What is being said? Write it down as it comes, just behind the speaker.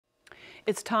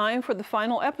It's time for the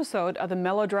final episode of the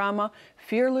melodrama,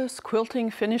 Fearless Quilting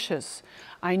Finishes.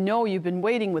 I know you've been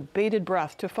waiting with bated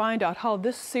breath to find out how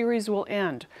this series will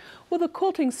end. Will the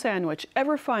quilting sandwich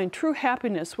ever find true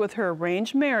happiness with her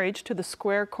arranged marriage to the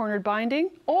square-cornered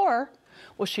binding? Or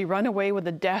will she run away with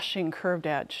a dashing curved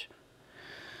edge?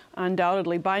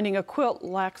 Undoubtedly, binding a quilt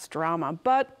lacks drama,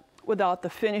 but without the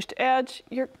finished edge,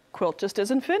 your quilt just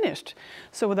isn't finished.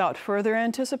 So without further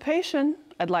anticipation,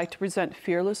 I'd like to present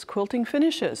Fearless Quilting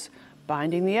Finishes,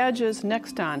 binding the edges,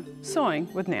 next on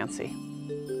Sewing with Nancy.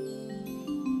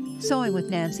 Sewing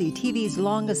with Nancy, TV's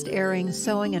longest airing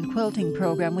sewing and quilting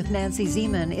program with Nancy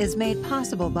Zeman, is made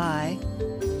possible by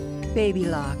Baby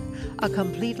Lock, a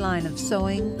complete line of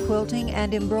sewing, quilting,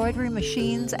 and embroidery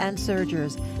machines and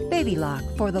sergers. Baby Lock,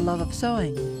 for the love of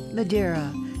sewing.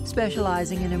 Madeira,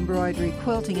 specializing in embroidery,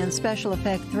 quilting, and special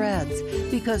effect threads,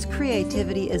 because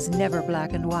creativity is never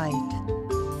black and white.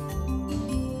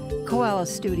 Koala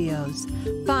Studios,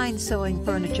 fine sewing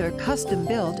furniture custom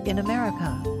built in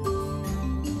America.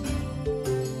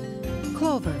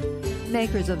 Clover,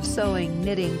 makers of sewing,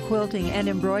 knitting, quilting, and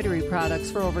embroidery products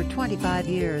for over 25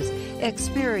 years.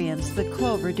 Experience the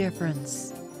Clover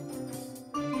difference.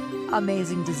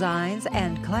 Amazing designs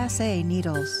and Class A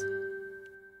needles.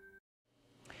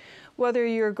 Whether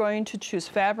you're going to choose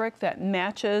fabric that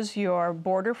matches your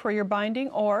border for your binding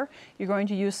or you're going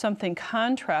to use something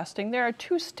contrasting, there are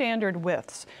two standard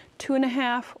widths,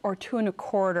 2.5 or 2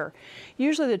 1/4.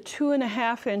 Usually the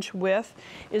 2.5 inch width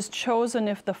is chosen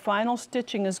if the final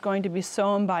stitching is going to be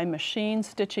sewn by machine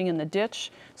stitching in the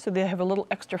ditch, so they have a little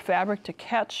extra fabric to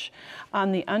catch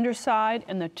on the underside,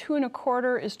 and the 2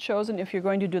 1/4 is chosen if you're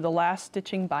going to do the last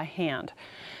stitching by hand.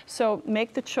 So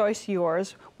make the choice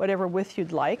yours, whatever width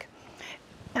you'd like.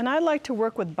 And I like to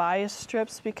work with bias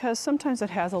strips because sometimes it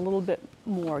has a little bit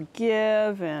more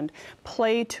give and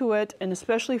play to it, and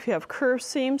especially if you have curved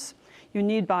seams, you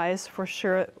need bias for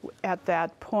sure at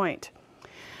that point.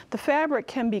 The fabric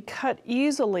can be cut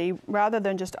easily rather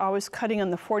than just always cutting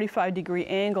on the 45-degree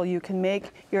angle. You can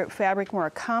make your fabric more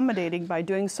accommodating by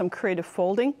doing some creative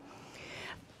folding.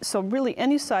 So really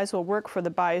any size will work for the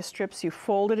bias strips. You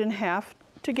fold it in half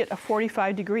to get a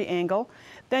 45-degree angle.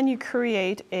 Then you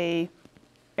create a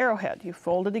arrowhead. You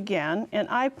fold it again, and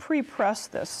I pre-press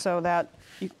this so that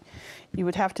you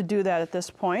would have to do that at this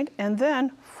point, and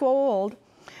then fold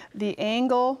the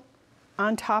angle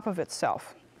on top of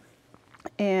itself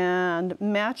and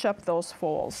match up those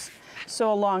folds.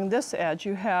 So along this edge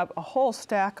you have a whole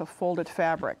stack of folded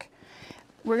fabric.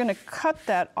 We're going to cut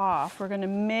that off. We're going to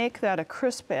make that a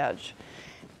crisp edge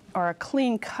or a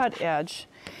clean cut edge,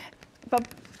 but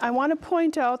I want to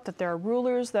point out that there are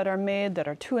rulers that are made that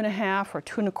are 2.5 or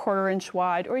 2 1/4 inch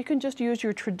wide, or you can just use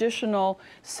your traditional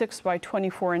 6 by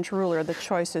 24 inch ruler. The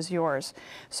choice is yours.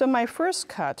 So my first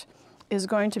cut is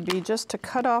going to be just to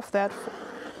cut off that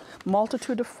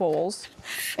multitude of folds,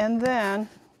 and then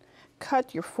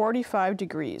cut your 45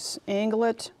 degrees. Angle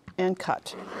it and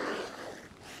cut.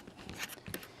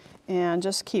 And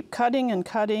just keep cutting and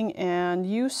cutting, and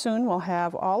you soon will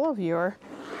have all of your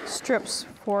strips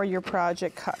for your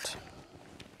project cut,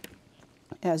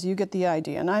 as you get the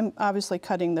idea. And I'm obviously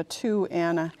cutting the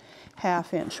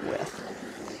 2.5 inch width.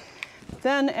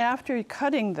 Then after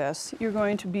cutting this, you're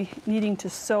going to be needing to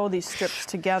sew these strips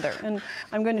together. And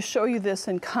I'm going to show you this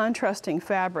in contrasting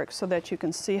fabric so that you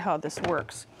can see how this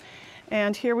works.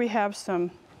 And here we have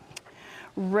some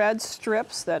red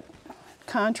strips that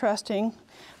contrasting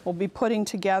we'll be putting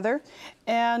together.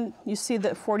 And you see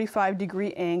the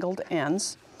 45-degree angled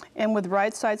ends. And with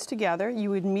right sides together, you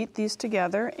would meet these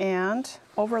together and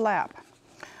overlap.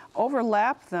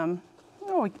 Overlap them,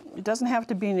 it doesn't have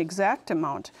to be an exact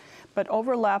amount, but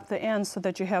overlap the ends so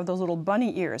that you have those little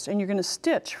bunny ears. And you're going to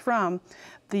stitch from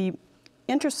the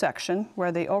intersection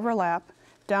where they overlap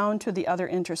down to the other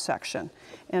intersection.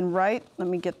 And let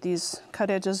me get these cut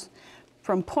edges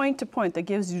from point to point. That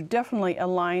gives you definitely a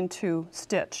line to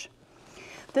stitch.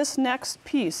 This next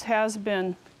piece has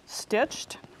been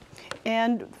stitched.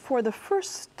 And for the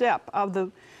first step of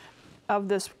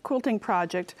this quilting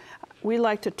project, we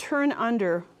like to turn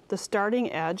under the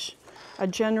starting edge a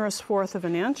generous 1/4 of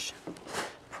an inch,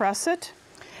 press it,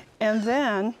 and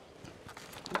then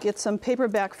get some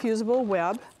paperback fusible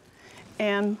web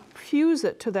and fuse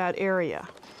it to that area.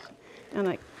 And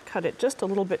I cut it just a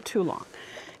little bit too long,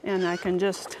 and I can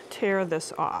just tear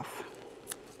this off.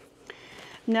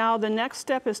 Now the next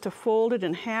step is to fold it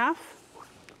in half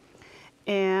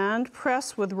and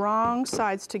press with wrong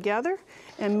sides together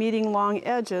and meeting long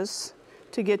edges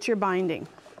to get your binding,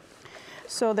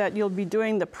 so that you'll be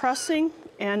doing the pressing,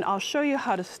 and I'll show you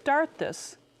how to start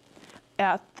this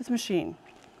at the machine.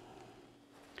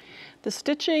 The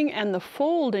stitching and the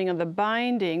folding of the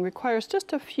binding requires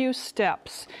just a few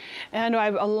steps. And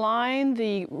I've aligned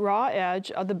the raw edge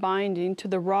of the binding to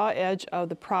the raw edge of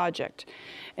the project.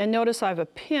 And notice I have a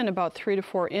pin about 3 to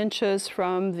 4 inches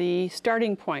from the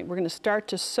starting point. We're going to start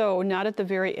to sew not at the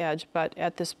very edge, but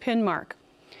at this pin mark.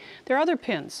 There are other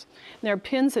pins. There are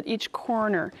pins at each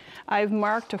corner. I've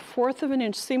marked a 1/4 of an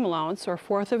inch seam allowance, or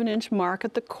 1/4 of an inch mark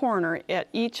at the corner, at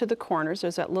each of the corners.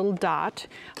 There's that little dot.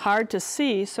 Hard to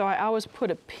see, so I always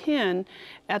put a pin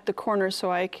at the corner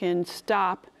so I can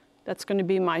stop. That's going to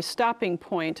be my stopping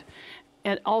point,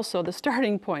 and also the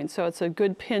starting point, so it's a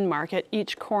good pin mark at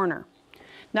each corner.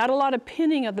 Not a lot of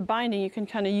pinning of the binding. You can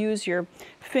kind of use your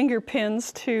finger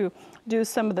pins to do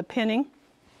some of the pinning.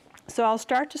 So I'll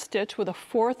start to stitch with a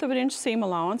 1/4 of an inch seam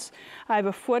allowance. I have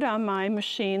a foot on my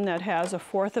machine that has a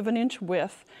 1/4 of an inch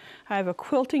width. I have a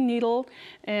quilting needle,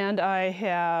 and I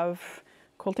have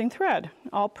quilting thread,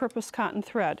 all-purpose cotton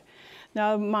thread.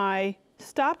 Now my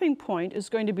stopping point is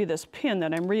going to be this pin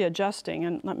that I'm readjusting,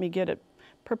 and let me get it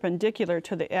perpendicular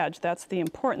to the edge. That's the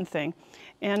important thing.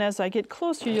 And as I get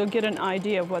closer, you'll get an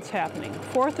idea of what's happening.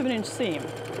 1/4 of an inch seam.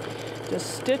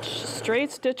 Just stitch,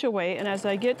 straight stitch away, and as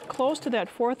I get close to that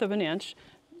 1/4 of an inch,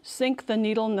 sink the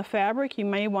needle in the fabric. You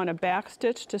may want to back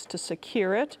stitch just to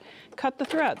secure it. Cut the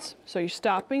threads. So you're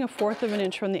stopping a 1/4 of an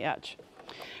inch from the edge.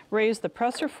 Raise the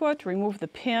presser foot, remove the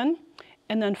pin,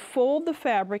 and then fold the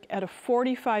fabric at a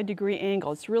 45-degree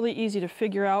angle. It's really easy to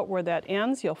figure out where that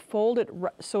ends. You'll fold it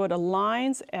so it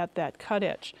aligns at that cut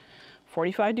edge,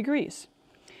 45 degrees.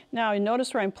 Now you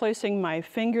notice where I'm placing my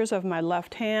fingers of my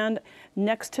left hand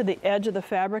next to the edge of the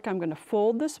fabric. I'm going to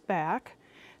fold this back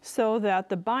so that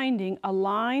the binding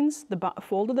aligns, the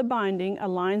fold of the binding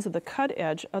aligns with the cut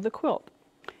edge of the quilt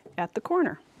at the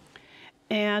corner.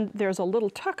 And there's a little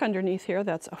tuck underneath here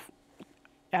that's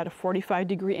at a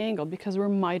 45-degree angle because we're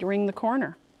mitering the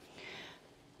corner.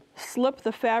 Slip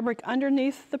the fabric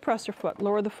underneath the presser foot,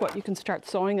 lower the foot. You can start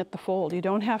sewing at the fold. You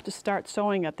don't have to start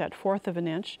sewing at that 1/4 of an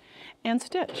inch, and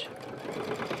stitch.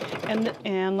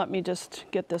 And let me just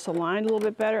get this aligned a little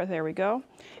bit better. There we go.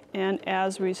 And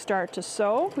as we start to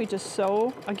sew, we just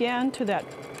sew again to that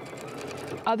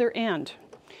other end.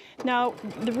 Now,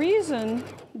 the reason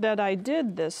that I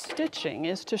did this stitching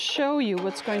is to show you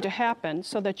what's going to happen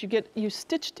so that you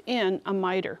stitched in a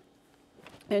miter.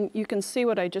 And you can see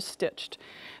what I just stitched.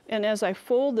 And as I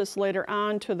fold this later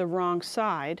on to the wrong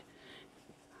side,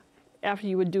 after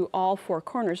you would do all 4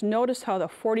 corners, notice how the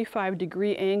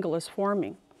 45-degree angle is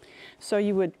forming. So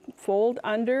you would fold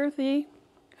under the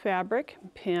fabric,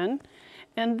 pin,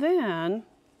 and then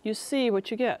you see what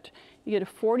you get. You get a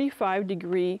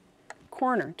 45-degree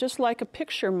corner, just like a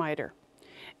picture miter.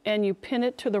 And you pin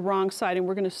it to the wrong side, and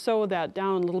we're going to sew that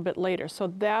down a little bit later. So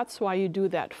that's why you do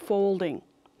that folding.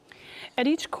 At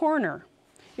each corner,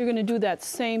 you're going to do that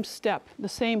same step, the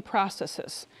same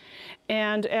processes.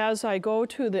 And as I go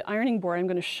to the ironing board, I'm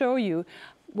going to show you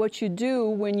what you do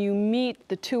when you meet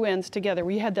the 2 ends together.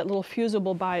 We had that little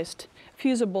fusible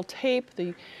tape,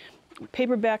 the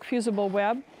paperback fusible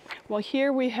web. Well,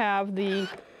 here we have the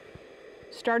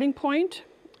starting point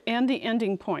and the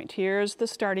ending point. Here's the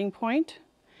starting point,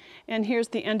 and here's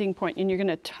the ending point. And you're going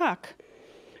to tuck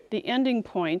the ending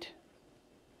point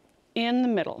in the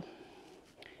middle.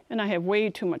 And I have way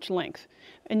too much length.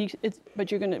 But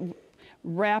you're going to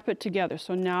wrap it together.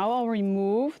 So now I'll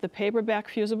remove the paperback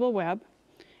fusible web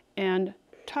and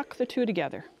tuck the 2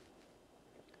 together.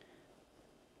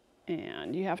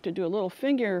 And you have to do a little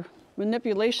finger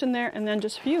manipulation there and then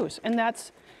just fuse. And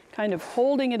that's kind of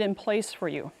holding it in place for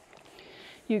you.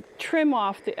 You trim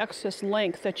off the excess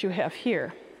length that you have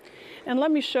here. And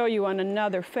let me show you on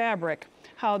another fabric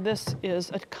how this is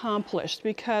accomplished,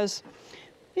 because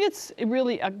it's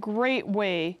really a great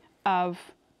way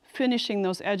of finishing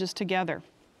those edges together.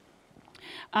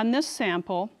 On this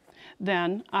sample,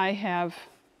 then, I have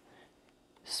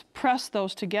pressed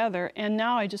those together, and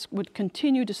now I just would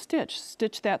continue to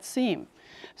stitch that seam.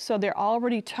 So they're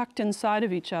already tucked inside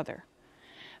of each other.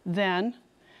 Then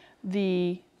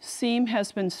the seam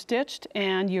has been stitched,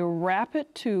 and you wrap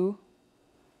it to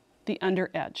the under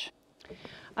edge.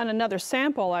 On another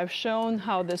sample, I've shown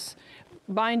how this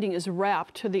binding is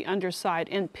wrapped to the underside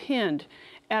and pinned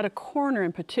at a corner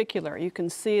in particular. You can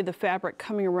see the fabric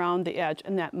coming around the edge,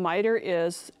 and that miter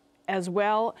is as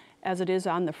well as it is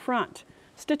on the front.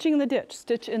 Stitching in the ditch,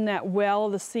 stitch in that well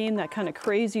of the seam, that kind of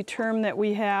crazy term that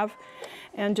we have,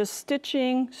 and just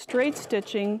stitching, straight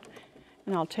stitching,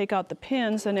 and I'll take out the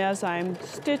pins, and as I'm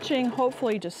stitching,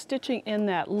 hopefully just stitching in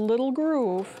that little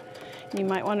groove. You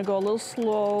might want to go a little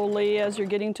slowly as you're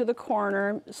getting to the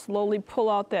corner. Slowly pull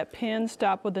out that pin,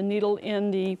 stop with the needle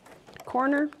in the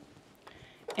corner,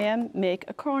 and make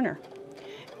a corner.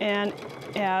 And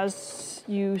as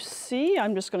you see,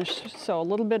 I'm just going to sew a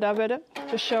little bit of it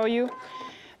to show you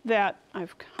that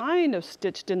I've kind of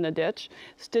stitched in the ditch,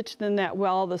 stitched in that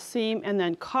well of the seam, and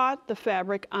then caught the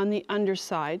fabric on the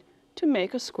underside to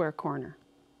make a square corner.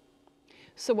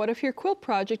 So what if your quilt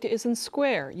project isn't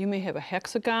square? You may have a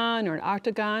hexagon or an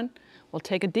octagon. Well,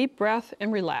 take a deep breath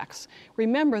and relax.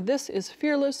 Remember, this is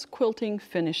Fearless Quilting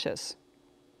Finishes.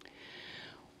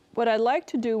 What I like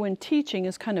to do when teaching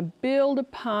is kind of build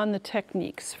upon the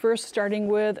techniques. First starting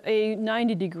with a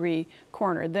 90-degree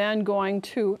corner, then going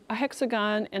to a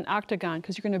hexagon and octagon,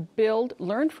 because you're going to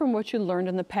learn from what you learned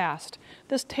in the past.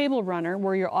 This table runner,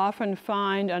 where you'll often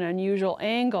find an unusual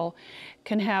angle,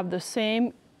 can have the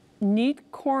same neat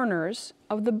corners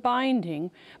of the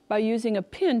binding by using a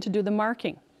pin to do the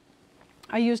marking.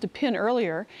 I used a pin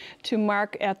earlier to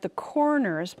mark at the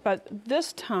corners, but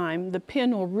this time the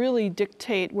pin will really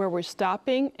dictate where we're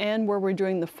stopping and where we're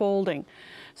doing the folding.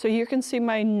 So you can see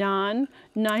my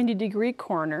non-90-degree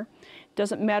corner.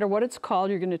 Doesn't matter what it's called,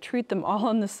 you're going to treat them all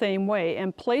in the same way.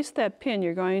 And place that pin,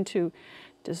 you're going to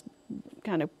just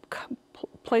kind of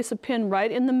place a pin right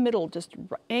in the middle, just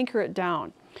anchor it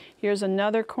down. Here's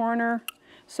another corner.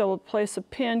 So we'll place a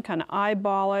pin, kind of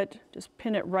eyeball it, just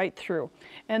pin it right through.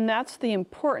 And that's the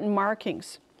important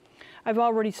markings. I've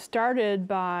already started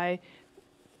by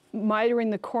mitering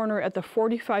the corner at the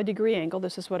 45-degree angle.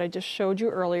 This is what I just showed you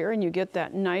earlier, and you get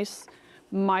that nice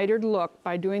mitered look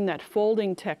by doing that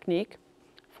folding technique,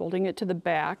 folding it to the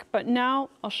back. But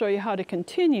now I'll show you how to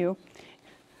continue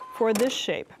for this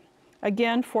shape.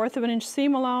 Again, 1/4 of an inch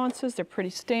seam allowances, they're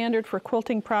pretty standard for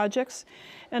quilting projects.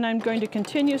 And I'm going to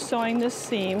continue sewing this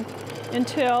seam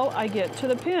until I get to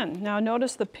the pin. Now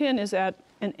notice the pin is at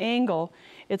an angle.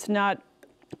 It's not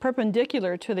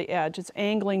perpendicular to the edge, it's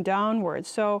angling downwards.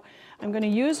 So I'm going to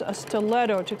use a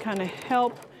stiletto to kind of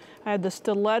help. I have the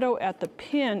stiletto at the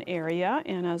pin area,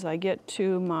 and as I get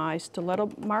to my stiletto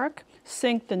mark,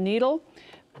 sink the needle,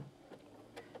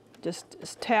 just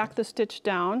tack the stitch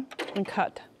down and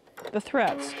cut the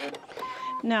threads.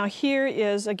 Now here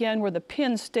is again where the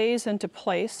pin stays into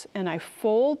place, and I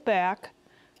fold back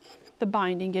the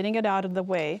binding, getting it out of the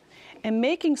way, and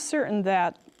making certain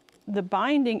that the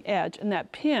binding edge and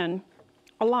that pin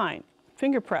align.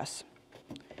 Finger press.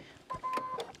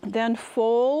 Then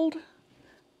fold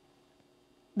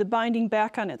the binding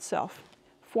back on itself,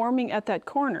 forming at that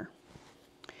corner.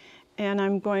 And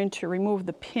I'm going to remove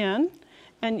the pin,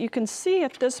 and you can see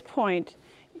at this point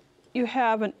you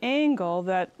have an angle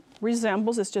that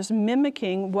resembles, it's just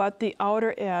mimicking what the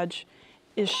outer edge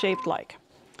is shaped like.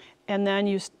 And then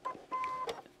you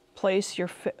place your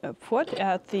foot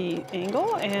at the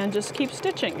angle and just keep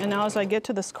stitching. And now as I get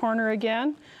to this corner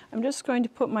again, I'm just going to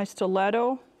put my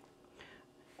stiletto,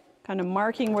 kind of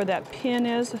marking where that pin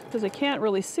is, because I can't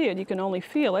really see it, you can only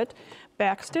feel it.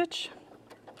 Back stitch,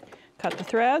 cut the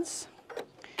threads,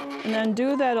 and then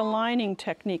do that aligning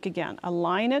technique again.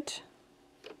 Align it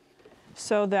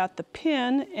so that the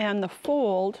pin and the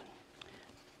fold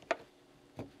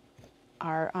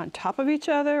are on top of each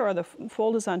other, or the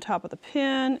fold is on top of the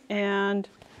pin, and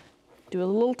do a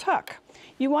little tuck.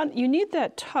 You need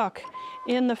that tuck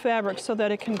in the fabric so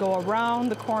that it can go around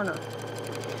the corner.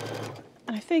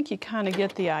 And I think you kind of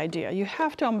get the idea. You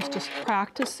have to almost just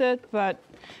practice it, but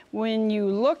when you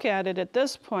look at it at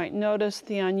this point, notice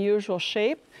the unusual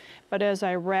shape. But as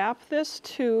I wrap this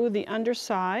to the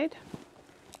underside,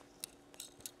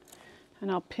 and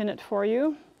I'll pin it for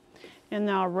you, and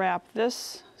now wrap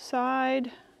this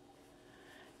side.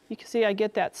 You can see I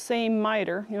get that same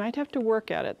miter. You might have to work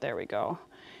at it. There we go.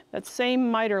 That same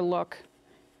miter look,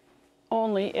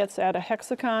 only it's at a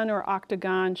hexagon or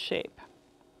octagon shape.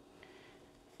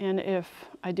 And if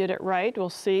I did it right, we'll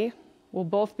see. We'll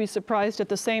both be surprised at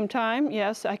the same time.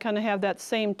 Yes, I kind of have that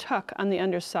same tuck on the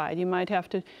underside. You might have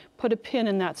to put a pin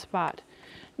in that spot.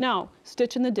 Now,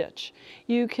 stitch in the ditch.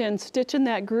 You can stitch in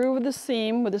that groove of the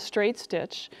seam with a straight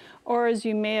stitch, or as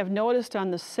you may have noticed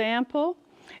on the sample,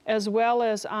 as well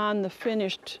as on the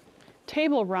finished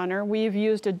table runner, we've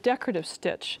used a decorative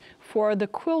stitch for the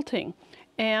quilting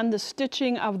and the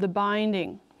stitching of the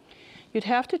binding. You'd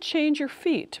have to change your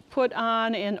feet, put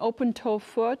on an open toe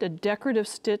foot, a decorative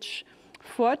stitch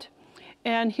foot,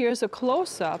 and here's a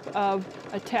close-up of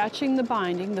attaching the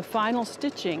binding, the final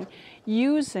stitching,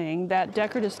 using that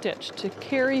decorative stitch to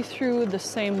carry through the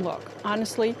same look.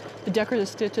 Honestly, the decorative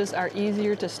stitches are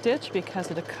easier to stitch because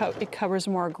it covers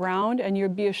more ground, and you'll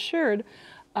be assured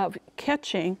of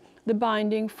catching the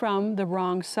binding from the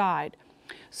wrong side.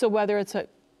 So whether it's a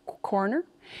corner,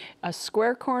 a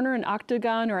square corner, an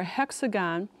octagon, or a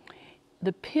hexagon,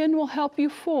 The pin will help you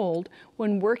fold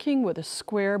when working with a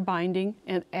square binding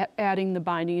and adding the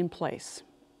binding in place.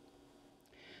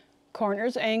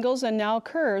 Corners, angles, and now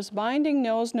curves, binding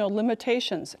knows no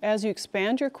limitations. As you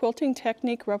expand your quilting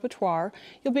technique repertoire,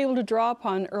 you'll be able to draw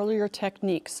upon earlier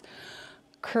techniques.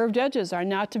 Curved edges are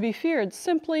not to be feared,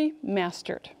 simply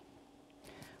mastered.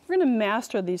 We're going to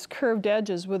master these curved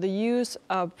edges with the use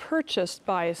of purchased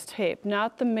bias tape,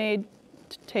 not the made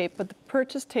tape, but the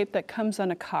purchased tape that comes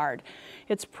on a card.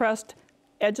 It's pressed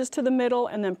edges to the middle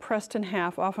and then pressed in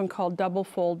half, often called double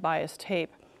fold bias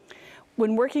tape.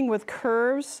 When working with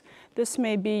curves, this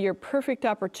may be your perfect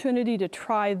opportunity to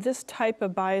try this type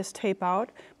of bias tape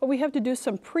out, but we have to do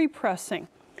some pre-pressing.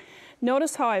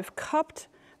 Notice how I've cupped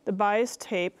the bias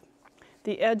tape,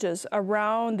 the edges,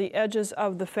 around the edges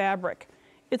of the fabric.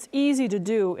 It's easy to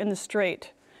do in the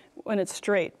straight, when it's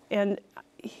straight, and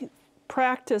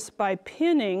practice by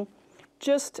pinning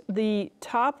just the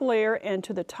top layer and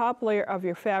to the top layer of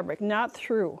your fabric, not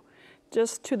through,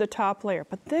 just to the top layer.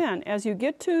 But then, as you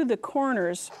get to the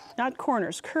corners, not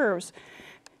corners, curves,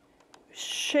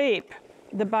 shape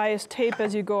the bias tape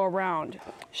as you go around.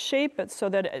 Shape it so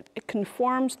that it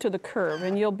conforms to the curve,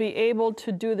 and you'll be able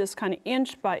to do this kind of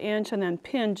inch by inch and then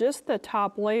pin just the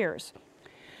top layers.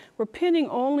 We're pinning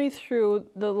only through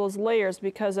those layers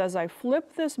because as I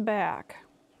flip this back,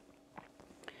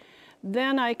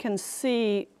 then I can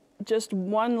see just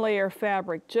one layer of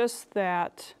fabric, just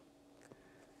that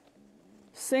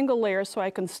single layer, so I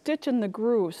can stitch in the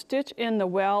groove, stitch in the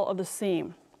well of the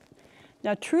seam.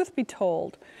 Now, truth be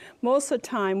told, most of the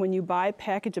time when you buy a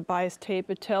package of bias tape,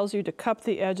 it tells you to cup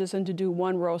the edges and to do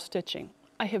one row stitching.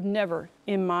 I have never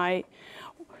in my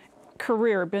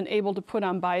career been able to put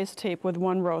on bias tape with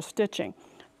one row stitching.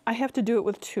 I have to do it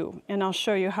with two, and I'll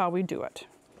show you how we do it.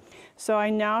 So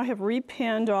I now have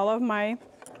repinned all of my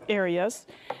areas,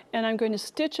 and I'm going to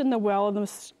stitch in the well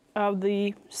of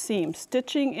the seam,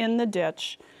 stitching in the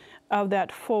ditch of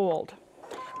that fold.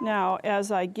 Now,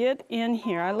 as I get in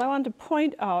here, I want to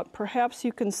point out, perhaps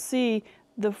you can see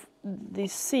the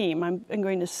seam. I'm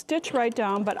going to stitch right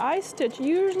down, but I stitch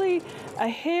usually a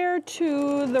hair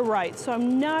to the right, so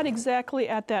I'm not exactly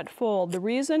at that fold. The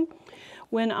reason,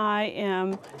 when I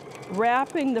am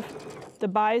wrapping the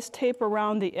bias tape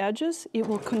around the edges, it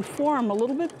will conform a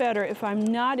little bit better if I'm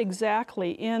not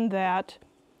exactly in that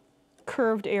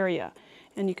curved area.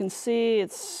 And you can see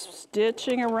it's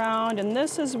stitching around, and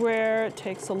this is where it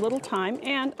takes a little time,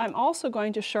 and I'm also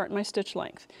going to shorten my stitch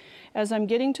length. As I'm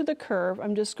getting to the curve,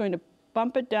 I'm just going to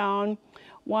bump it down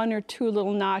one or two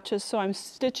little notches, so I'm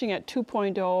stitching at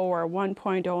 2.0 or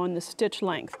 1.0 in the stitch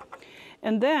length.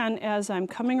 And then, as I'm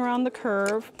coming around the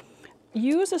curve,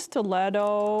 use a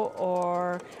stiletto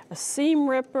or a seam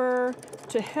ripper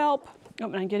to help,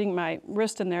 oh, I'm getting my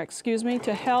wrist in there, excuse me,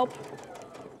 to help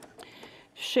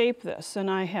shape this. And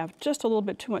I have just a little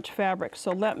bit too much fabric,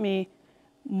 so let me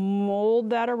mold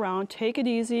that around. Take it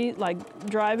easy, like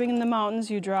driving in the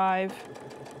mountains, you drive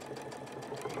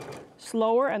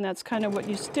slower, and that's kind of what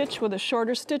you stitch with a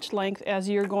shorter stitch length as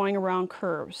you're going around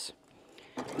curves.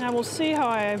 Now we'll see how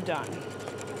I have done.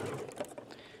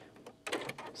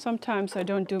 Sometimes I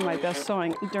don't do my best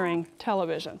sewing during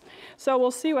television. So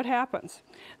we'll see what happens.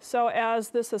 So as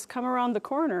this has come around the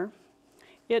corner,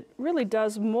 it really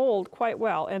does mold quite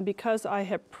well, and because I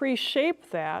have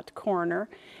pre-shaped that corner,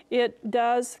 it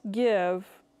does give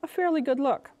a fairly good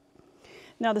look.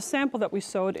 Now the sample that we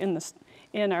sewed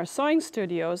in our sewing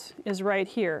studios is right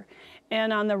here,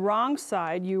 and on the wrong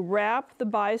side you wrap the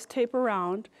bias tape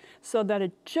around so that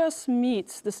it just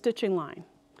meets the stitching line.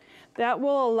 That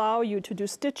will allow you to do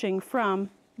stitching from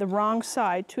the wrong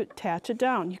side to attach it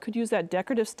down. You could use that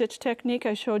decorative stitch technique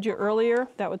I showed you earlier.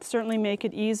 That would certainly make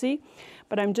it easy.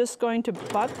 But I'm just going to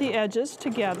butt the edges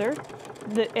together,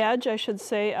 the edge, I should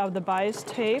say, of the bias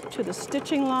tape to the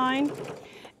stitching line,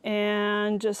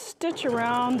 and just stitch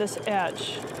around this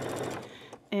edge.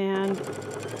 And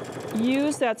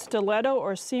use that stiletto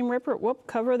or seam ripper,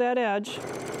 cover that edge.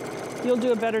 You'll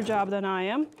do a better job than I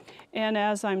am. And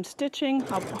as I'm stitching,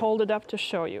 I'll hold it up to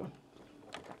show you.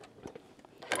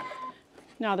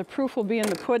 Now the proof will be in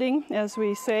the pudding, as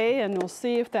we say, and we'll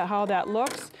see how that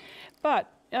looks.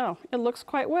 But oh, it looks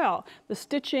quite well. The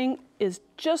stitching is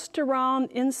just around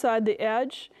inside the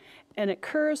edge, and it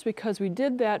curves because we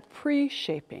did that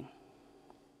pre-shaping.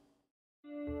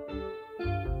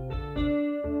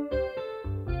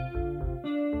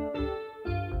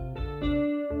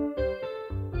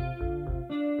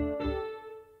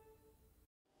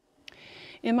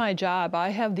 In my job, I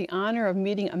have the honor of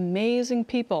meeting amazing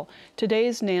people.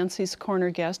 Today's Nancy's Corner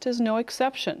guest is no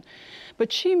exception,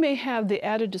 but she may have the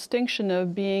added distinction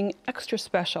of being extra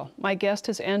special. My guest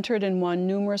has entered and won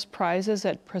numerous prizes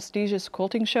at prestigious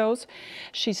quilting shows.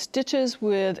 She stitches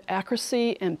with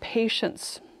accuracy and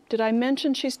patience. Did I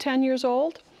mention she's 10 years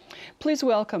old? Please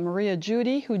welcome Maria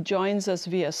Judy, who joins us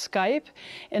via Skype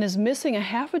and is missing a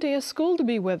half a day of school to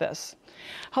be with us.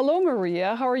 Hello,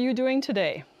 Maria. How are you doing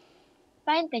today?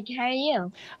 Fine, thank you. How are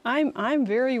you? I'm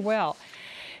very well.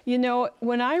 You know,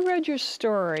 when I read your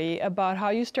story about how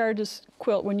you started to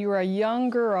quilt when you were a young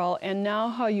girl and now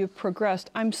how you've progressed,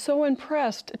 I'm so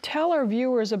impressed. Tell our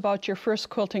viewers about your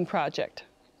first quilting project.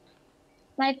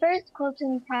 My first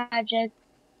quilting project,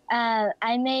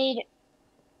 I made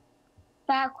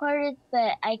fat quarters,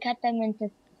 but I cut them into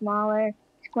smaller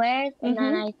squares, and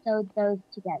then I sewed those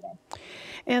together.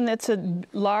 And it's a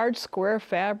large square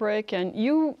fabric, and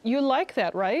you like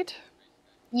that, right?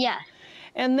 Yes.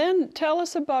 And then tell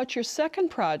us about your second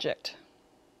project.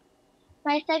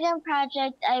 My second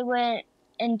project, I went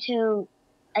into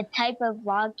a type of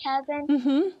log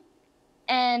cabin,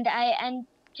 and I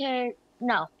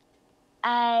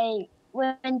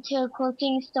went to a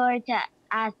quilting store to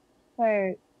ask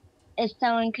for if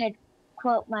someone could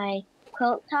quilt my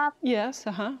quilt top. Yes,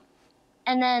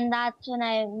 And then that's when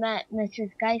I met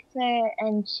Mrs. Geisler,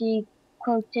 and she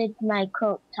quilted my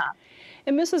quilt top.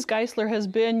 And Mrs. Geisler has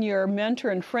been your mentor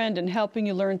and friend in helping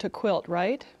you learn to quilt,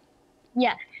 right?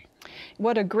 Yes.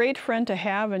 What a great friend to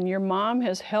have, and your mom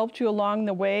has helped you along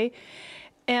the way.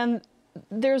 And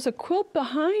there's a quilt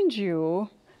behind you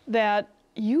that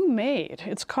you made.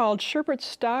 It's called Sherbet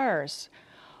Stars.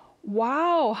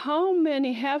 Wow, how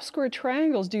many half-square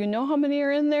triangles? Do you know how many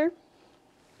are in there?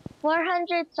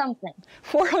 400 something.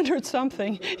 400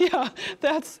 something. Yeah,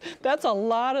 that's a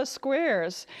lot of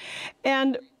squares.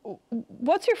 And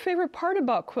what's your favorite part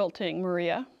about quilting,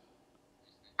 Maria?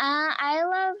 I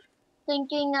love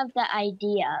thinking of the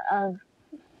idea of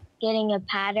getting a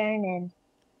pattern and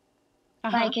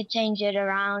if I could change it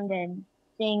around and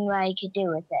seeing what I could do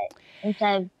with it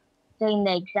instead of doing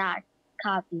the exact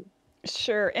copy.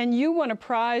 Sure, and you won a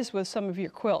prize with some of your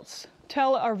quilts.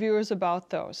 Tell our viewers about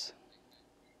those.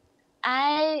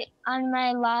 On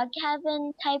my log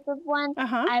cabin type of one,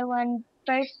 I won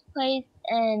first place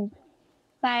in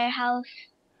Firehouse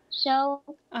Show.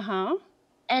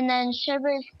 And then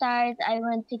Sherbet Stars, I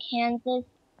went to Kansas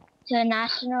to a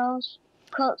national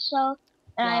quilt show,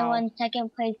 and I won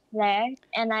second place there.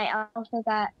 And I also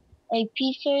got a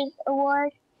Piecers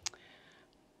Award.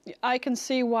 I can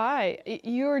see why.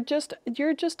 You're just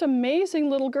amazing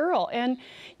little girl, and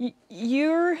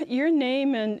your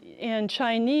name in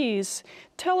Chinese.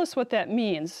 Tell us what that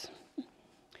means.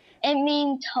 It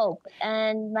means hope,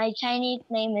 and my Chinese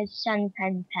name is Shen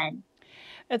Pen Pen.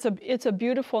 It's a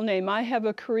beautiful name. I have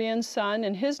a Korean son,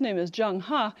 and his name is Jung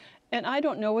Ha, and I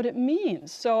don't know what it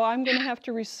means, so I'm going to have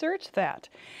to research that.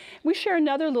 We share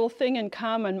another little thing in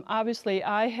common. Obviously,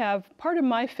 part of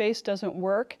my face doesn't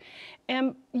work,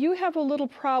 and you have a little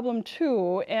problem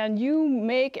too, and you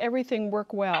make everything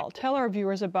work well. Tell our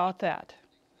viewers about that.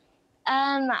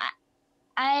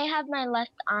 I have my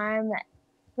left arm.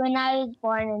 When I was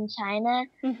born in China,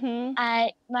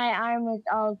 my arm was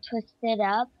all twisted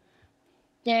up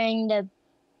during the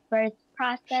birth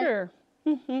process. Sure.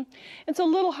 It's a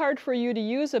little hard for you to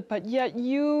use it, but yet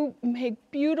you make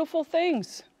beautiful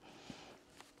things,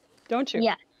 don't you?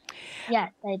 Yes.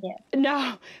 Yes, I do.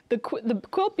 Now, the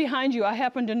quilt behind you, I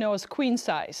happen to know is queen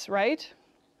size, right?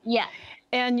 Yes.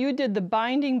 And you did the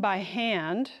binding by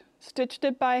hand, stitched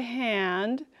it by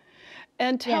hand,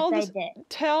 and tell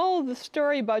the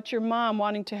story about your mom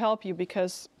wanting to help you,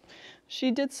 because she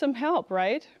did some help,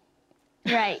 right?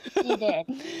 Right, she did.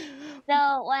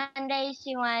 So one day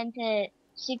she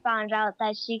found out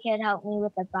that she could help me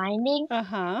with the binding.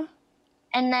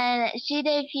 And then she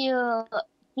did a few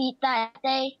feet that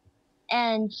day,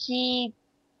 and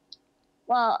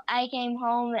I came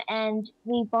home and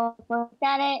we both looked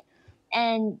at it,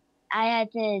 and I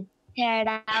had to tear it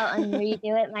out and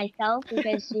redo it myself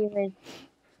because she was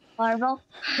horrible.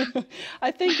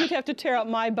 I think you'd have to tear out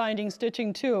my binding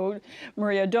stitching too,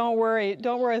 Maria. Don't worry,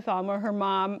 Thelma, her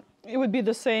mom. It would be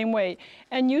the same way.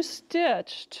 And you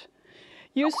stitched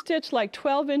like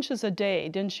 12 inches a day,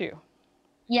 didn't you?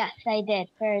 Yes, I did,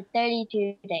 for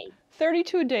 32 days.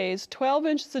 32 days, 12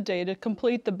 inches a day to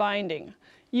complete the binding.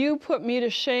 You put me to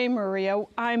shame, Maria.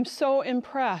 I'm so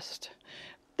impressed.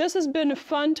 This has been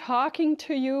fun talking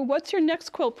to you. What's your next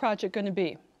quilt project going to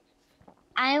be?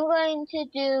 I'm going to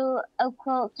do a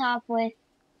quilt top with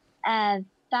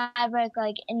fabric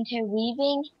like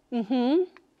interweaving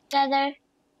together.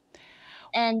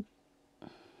 And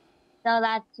so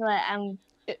that's what I'm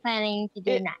planning to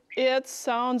do next. It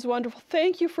sounds wonderful.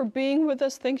 Thank you for being with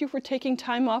us. Thank you for taking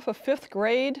time off of 5th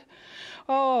grade.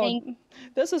 Oh,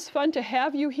 this is fun to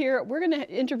have you here. We're going to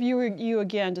interview you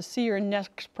again to see your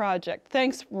next project.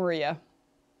 Thanks, Maria.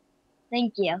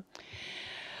 Thank you.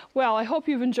 Well, I hope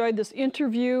you've enjoyed this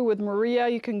interview with Maria.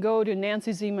 You can go to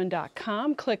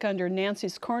nancyzieman.com, click under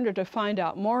Nancy's Corner to find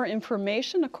out more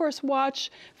information. Of course,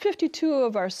 watch 52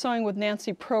 of our Sewing with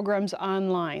Nancy programs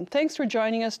online. Thanks for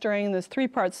joining us during this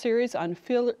 3-part series on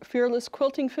fearless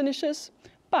quilting finishes.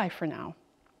 Bye for now.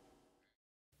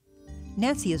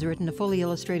 Nancy has written a fully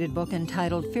illustrated book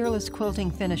entitled Fearless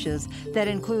Quilting Finishes that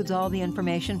includes all the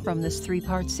information from this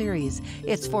 3-part series.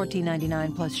 It's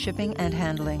 $14.99 plus shipping and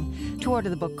handling. To order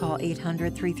the book, call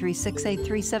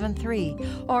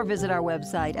 800-336-8373 or visit our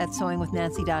website at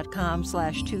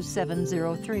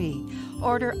sewingwithnancy.com/2703.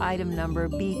 Order item number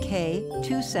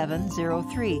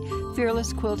BK2703,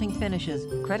 Fearless Quilting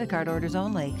Finishes. Credit card orders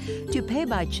only. To pay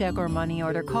by check or money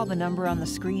order, call the number on the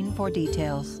screen for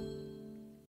details.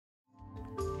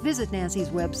 Visit Nancy's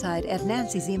website at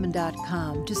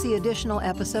nancyzieman.com to see additional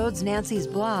episodes, Nancy's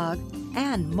blog,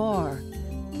 and more.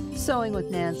 Sewing with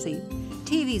Nancy,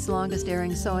 TV's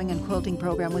longest-airing sewing and quilting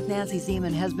program with Nancy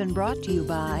Zieman, has been brought to you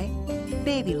by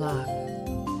Baby Lock,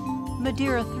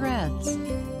 Madeira Threads,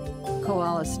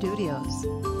 Koala Studios,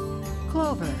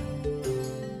 Clover,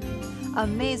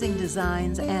 Amazing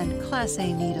Designs, and Class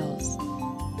A Needles.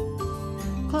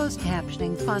 Closed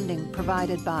captioning funding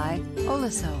provided by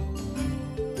Oliso.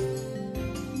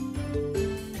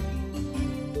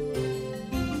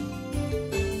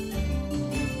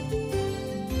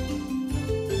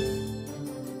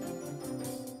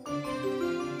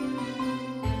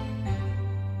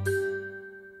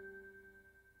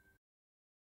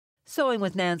 Sewing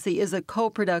with Nancy is a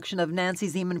co-production of Nancy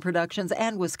Zieman Productions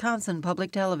and Wisconsin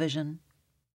Public Television.